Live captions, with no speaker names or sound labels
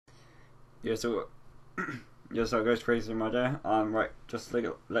Yeah, so yeah, so it goes crazy in my day. Right, just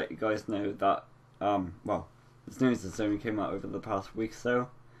to let you guys know that well, this news has only came out over the past week or so,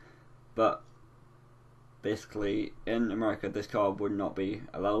 but basically in America this car would not be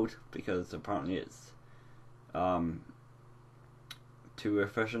allowed because apparently it's too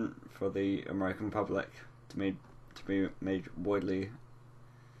efficient for the American public to be made widely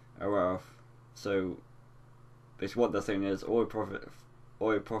aware of. So basically what they're saying is oil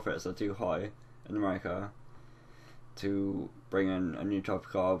profits are too high in America to bring in a new type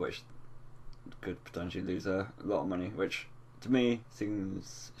of car which could potentially lose a lot of money, which to me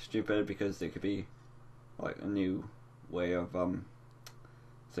seems stupid because it could be like a new way of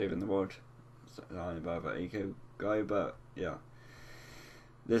saving the world. So, I'm a bit of an eco guy, but yeah,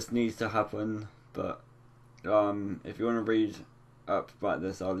 this needs to happen. But if you want to read up about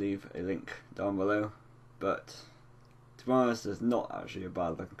this, I'll leave a link down below. But to be honest, it's not actually a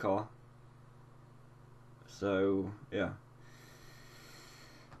bad looking car. So yeah,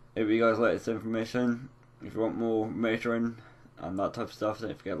 if you guys like this information, if you want more motoring and that type of stuff,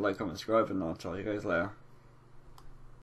 don't forget to like, comment, subscribe, and I'll tell you guys later.